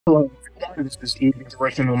Hello, everyone. This is Ethan, the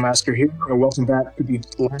Original Master here, and welcome back to the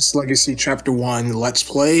Last Legacy Chapter 1 Let's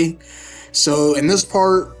Play. So, in this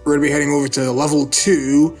part, we're going to be heading over to level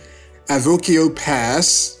 2, Aavikko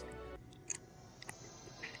Pass.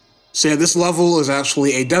 So, yeah, this level is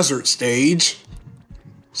actually a desert stage.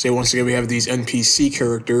 So, once again, we have these NPC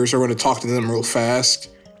characters. We're going to talk to them real fast.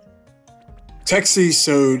 Texi,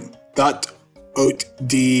 so, dot, ot,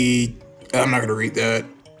 d. I'm not going to read that.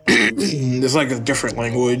 It's like a different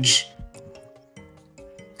language.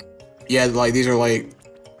 Yeah, like these are like,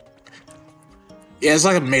 yeah, it's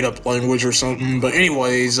like a made-up language or something. But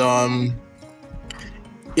anyways, yeah,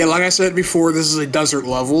 like I said before, this is a desert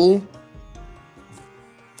level.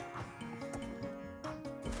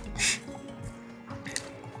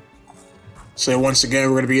 So once again,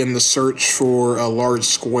 we're going to be in the search for large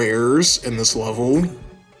squares in this level. All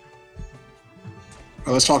right,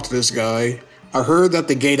 let's talk to this guy. I heard that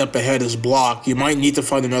the gate up ahead is blocked. You might need to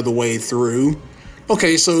find another way through.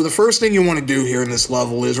 Okay, so the first thing you want to do here in this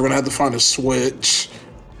level is we're going to have to find a switch.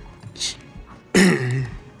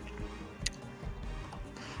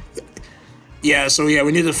 Yeah, so yeah,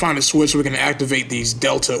 we need to find a switch so we can activate these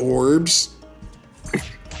delta orbs.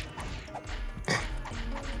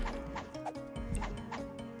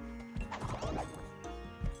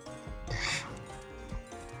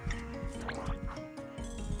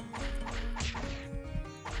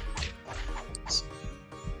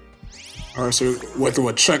 Alright, so went through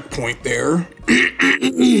a checkpoint there.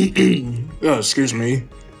 Oh, excuse me.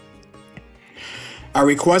 I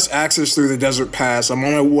request access through the desert pass. I'm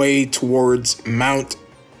on my way towards Mount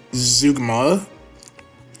Zugma.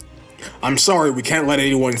 I'm sorry, we can't let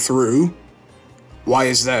anyone through. Why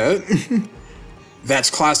is that? That's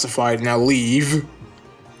classified, now leave.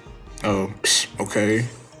 Oh, okay.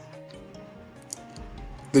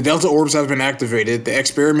 The Delta Orbs have been activated. The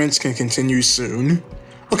experiments can continue soon.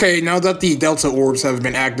 Okay, now that the Delta Orbs have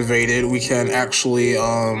been activated, we can actually,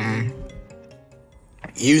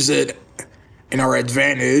 use it in our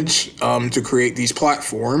advantage, to create these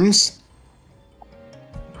platforms.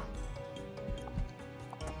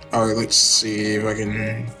 Alright, let's see if I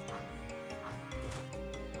can...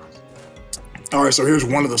 Alright, so here's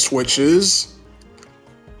one of the switches.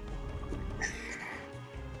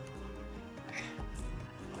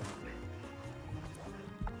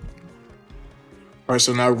 Alright,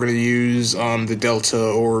 so now we're going to use the Delta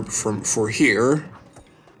Orb for here.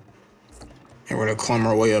 And we're going to climb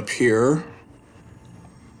our way up here.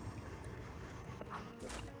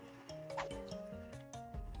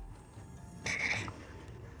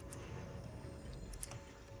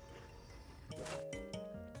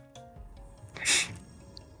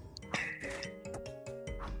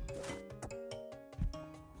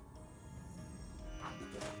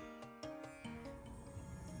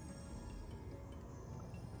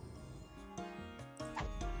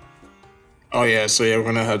 Oh yeah, so yeah, we're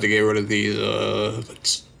gonna have to get rid of these,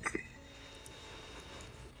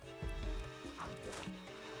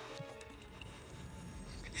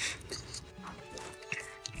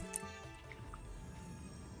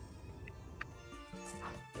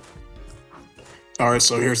 Alright,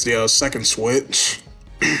 so here's the second switch.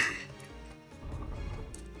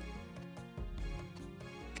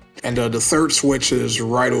 And the third switch is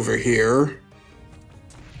right over here.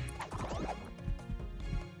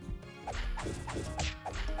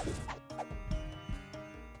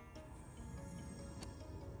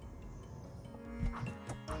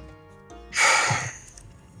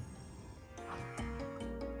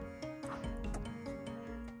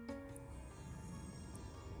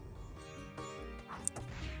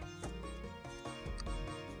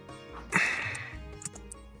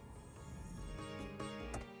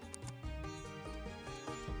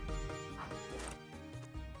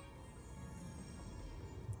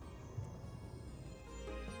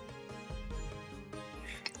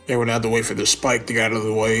 Yeah, we're gonna have to wait for the spike to get out of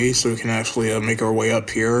the way so we can actually make our way up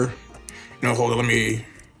here. No, hold on, let me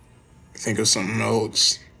think of something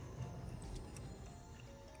else.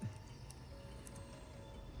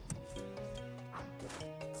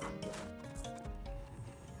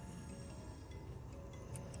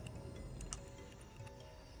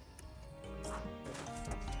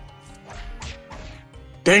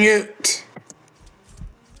 Dang it!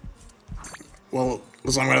 Well,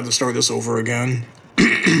 looks like I'm gonna have to start this over again.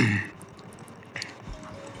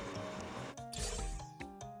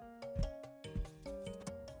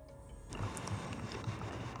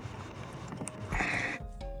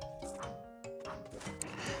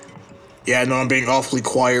 Yeah, I know I'm being awfully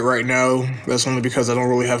quiet right now. That's only because I don't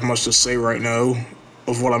really have much to say right now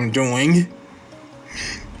of what I'm doing.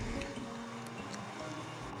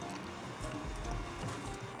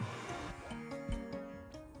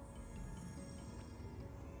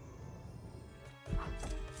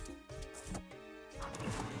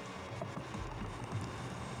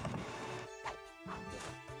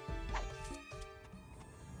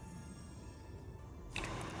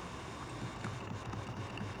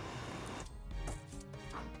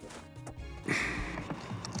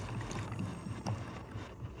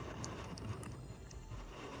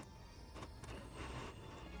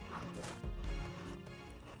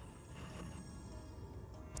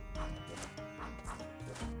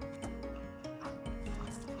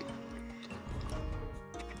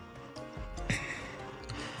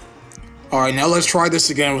 Alright, now let's try this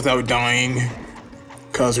again without dying.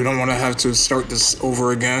 Because we don't want to have to start this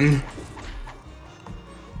over again.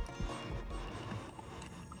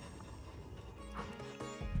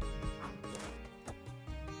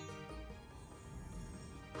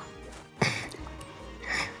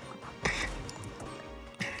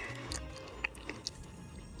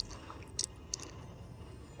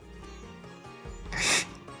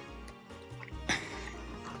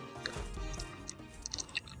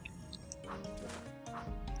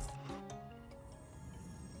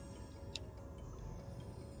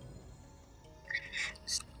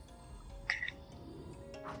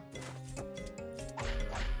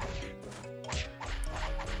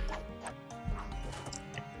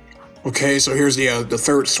 Okay, so here's the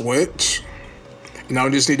third switch. Now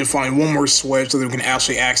we just need to find one more switch so that we can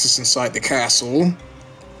actually access inside the castle.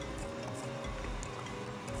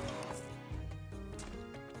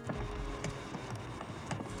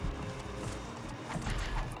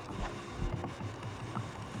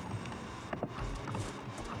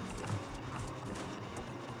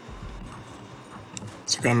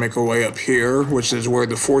 So we're gonna make our way up here, which is where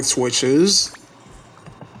the fourth switch is.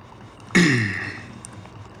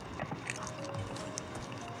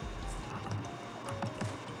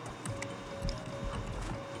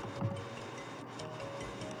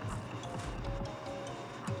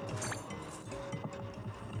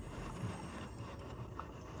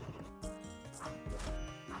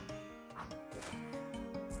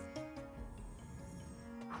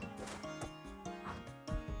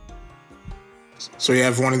 So you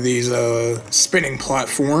have one of these spinning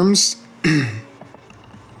platforms. They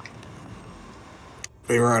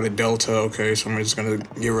were out of Delta, okay, so I'm just gonna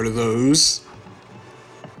get rid of those.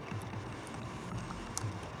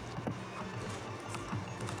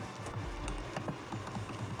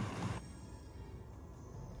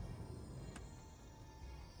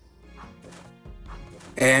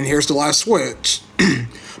 And here's the last switch.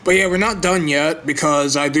 But yeah, we're not done yet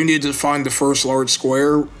because I do need to find the first large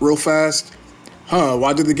square real fast. Huh,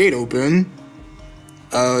 why did the gate open?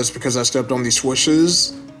 It's because I stepped on these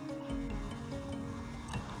switches.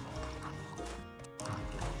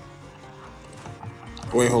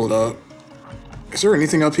 Wait, hold up. Is there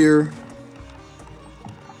anything up here?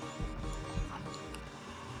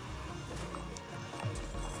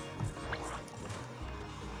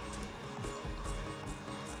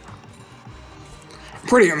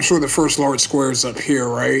 I'm sure the first large square is up here,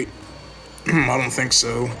 right? I don't think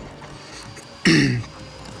so.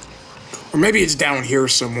 Or maybe it's down here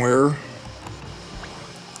somewhere.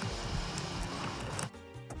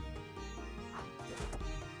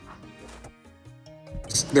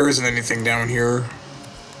 There isn't anything down here.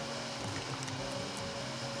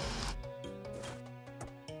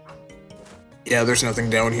 Yeah, there's nothing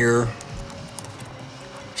down here.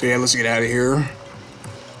 So yeah, let's get out of here.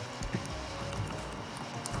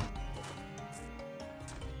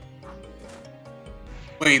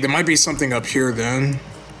 Wait, there might be something up here then.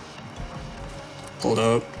 Hold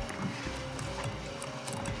up.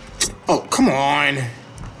 Oh, come on.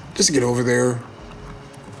 Just get over there.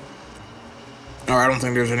 No, I don't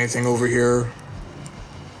think there's anything over here.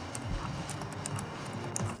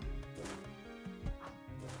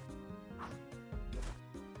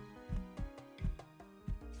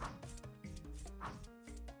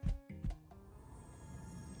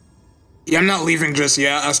 Yeah, I'm not leaving just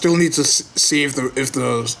yet. I still need to see if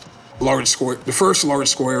the large square, the first large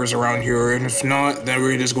square is around here, and if not, then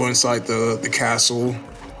we just go inside the castle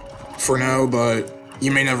for now, but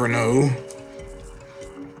you may never know.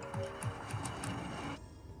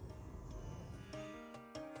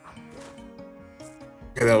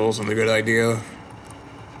 Yeah, that wasn't a good idea.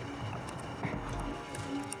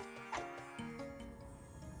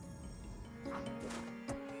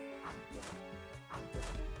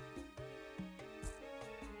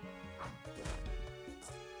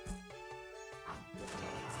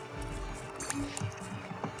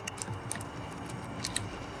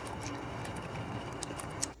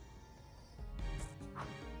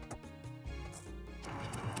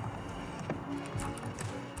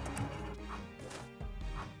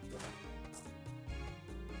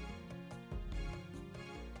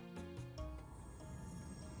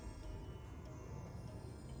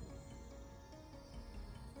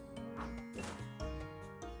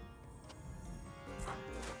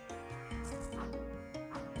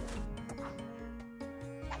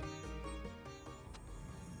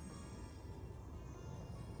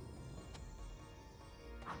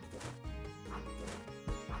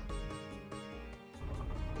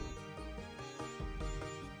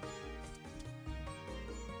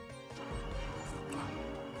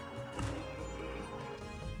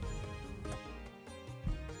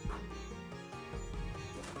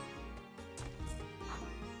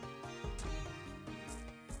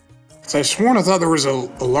 So I sworn I thought there was a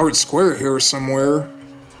large square here somewhere.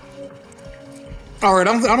 Alright,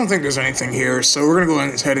 I don't think there's anything here, so we're gonna go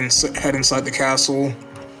ahead and head inside the castle.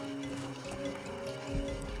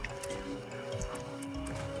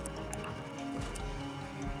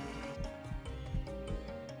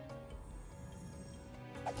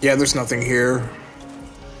 Yeah, there's nothing here.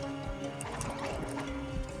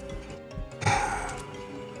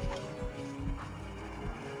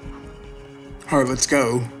 Alright, let's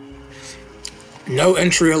go. No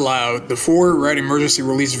entry allowed. The 4 red emergency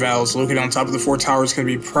release valves located on top of the 4 towers can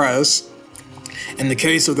be pressed in the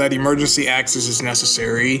case of that emergency access is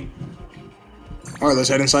necessary. Alright, let's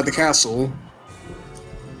head inside the castle.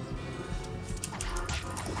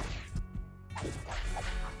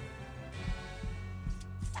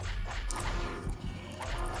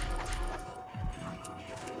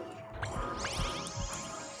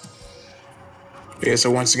 Okay,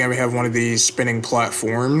 so once again we have one of these spinning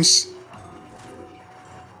platforms.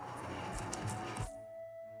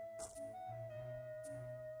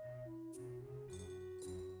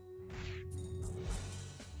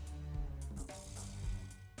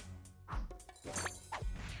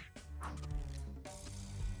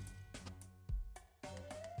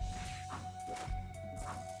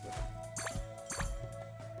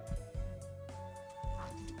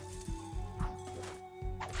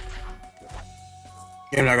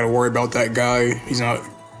 Yeah, I'm not gonna worry about that guy. He's not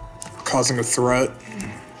causing a threat.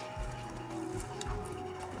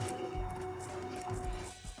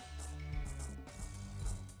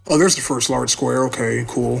 Oh, there's the first large square. Okay,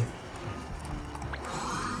 cool.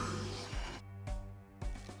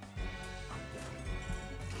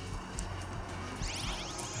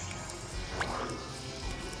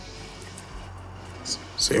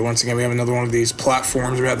 So once again, we have another one of these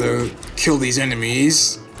platforms. We have to kill these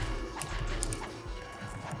enemies.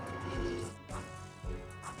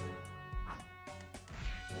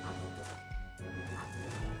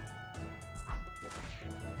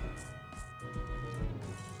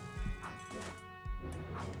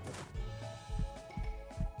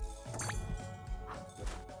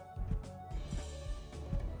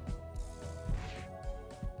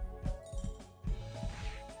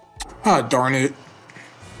 Ah, darn it.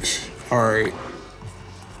 Alright.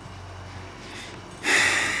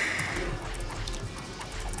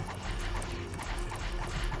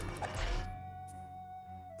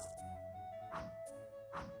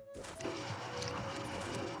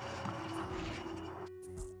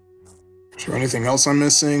 Is there anything else I'm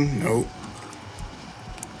missing? Nope.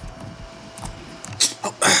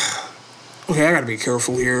 Oh. Okay, I gotta be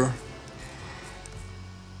careful here.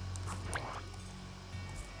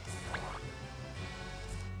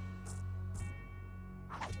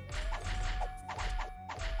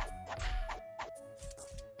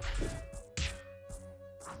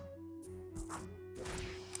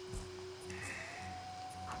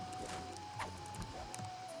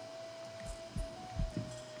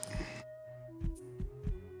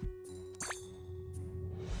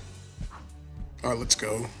 Alright, let's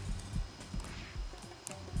go.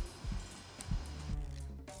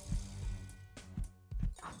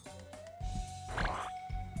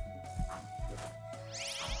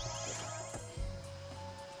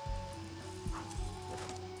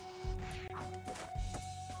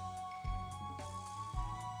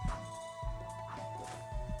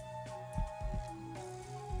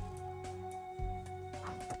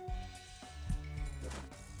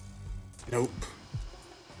 Nope.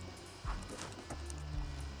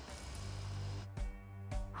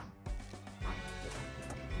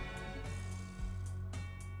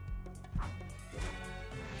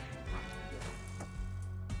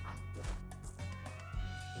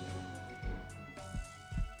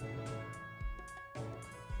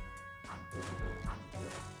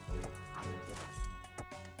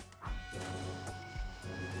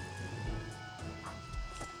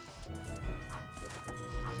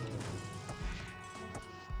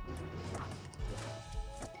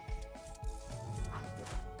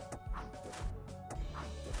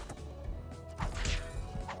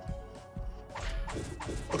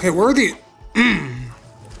 Okay, where are the...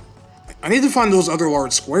 I need to find those other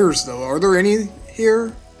large squares, though. Are there any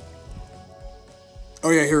here? Oh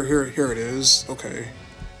yeah, here it is. Okay.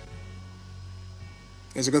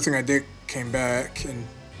 It's a good thing I came back and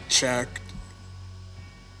checked.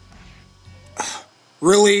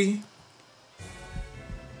 Really?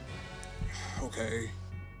 Okay.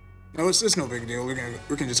 No, it's no big deal. We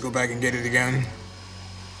can just go back and get it again.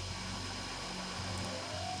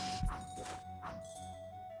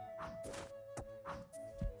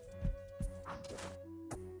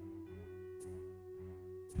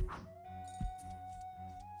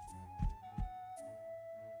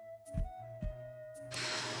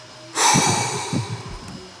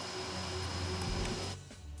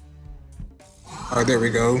 Alright, there we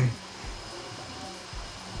go.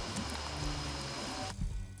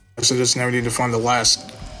 So just now we need to find the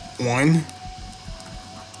last one.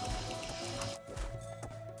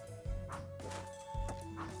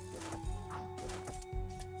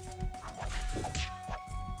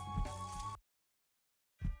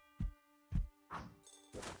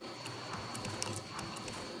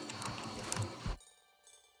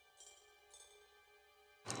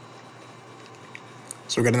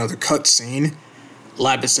 So we got another cutscene.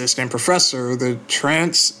 Lab assistant professor, the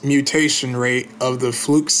transmutation rate of the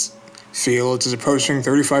flux field is approaching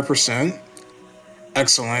 35%.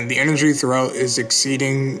 Excellent. The energy throughout is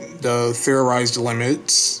exceeding the theorized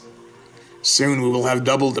limits. Soon we will have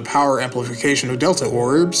doubled the power amplification of delta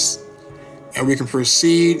orbs, and we can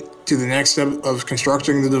proceed to the next step of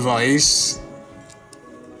constructing the device.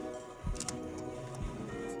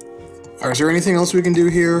 Alright, is there anything else we can do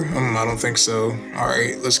here? I don't think so.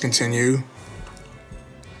 Alright, let's continue.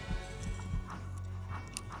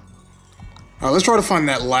 Let's try to find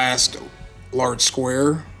that last large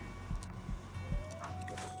square.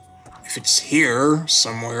 If it's here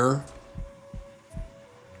somewhere.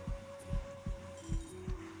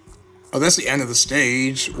 Oh, that's the end of the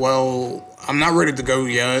stage. Well, I'm not ready to go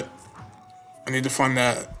yet. I need to find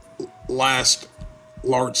that last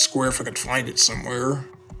large square if I could find it somewhere.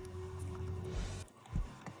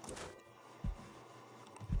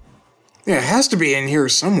 Yeah, it has to be in here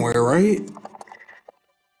somewhere, right?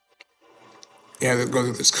 Yeah, let's go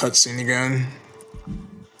through this cutscene again.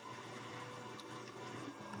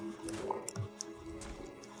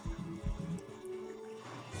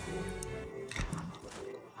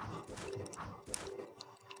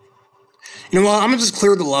 You know what? I'm gonna just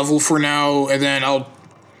clear the level for now, and then I'll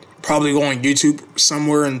probably go on YouTube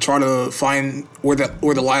somewhere and try to find where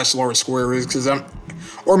the last large square is,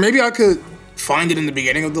 or maybe I could find it in the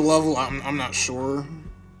beginning of the level. I'm not sure,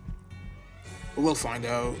 but we'll find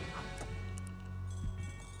out.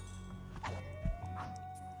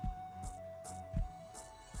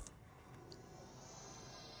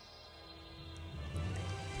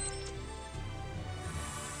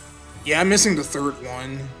 Yeah, I'm missing the third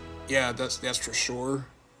one. Yeah, that's for sure.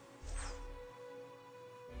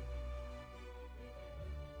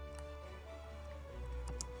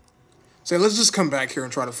 So let's just come back here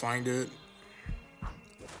and try to find it.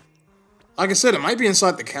 Like I said, it might be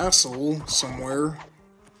inside the castle somewhere.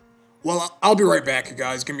 Well, I'll be right back, you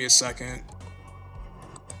guys. Give me a second.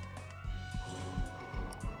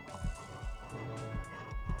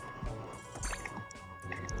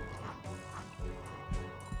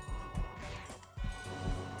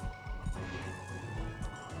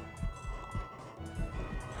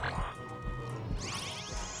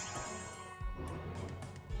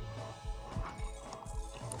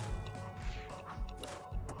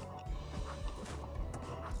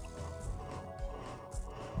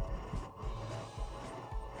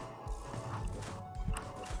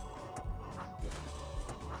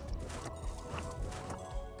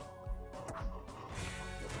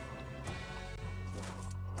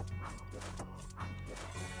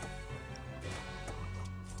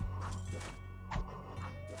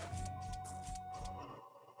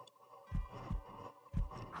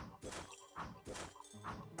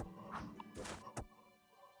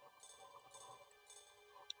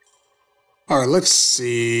 Alright, let's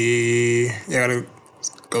see. Yeah, I gotta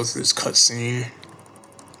go through this cutscene.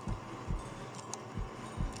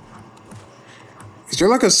 Is there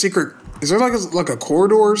like a secret... Is there like a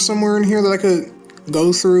corridor somewhere in here that I could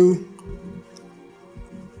go through?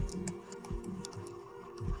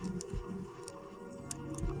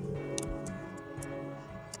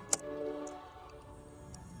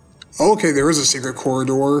 Okay, there is a secret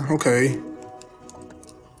corridor. Okay.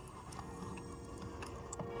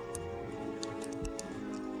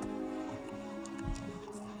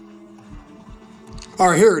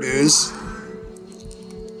 Alright, here it is.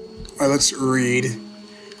 Alright, let's read.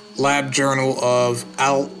 Lab Journal of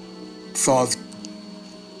Althoth.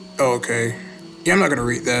 Oh, okay. Yeah, I'm not gonna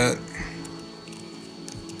read that.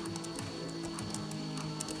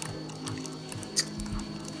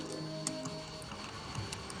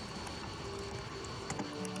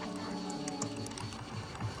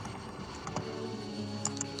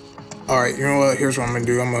 Alright, you know what? Here's what I'm gonna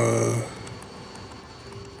do. I'm gonna...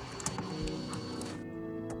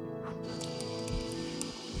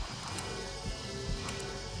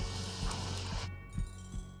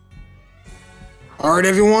 Alright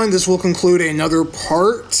everyone, this will conclude another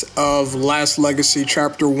part of Last Legacy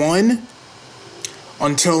Chapter 1.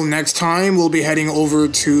 Until next time, we'll be heading over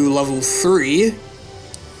to level 3,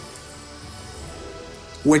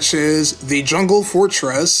 which is the Jungle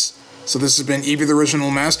Fortress. So this has been Evie the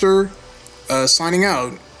Original Master, signing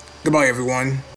out. Goodbye, everyone.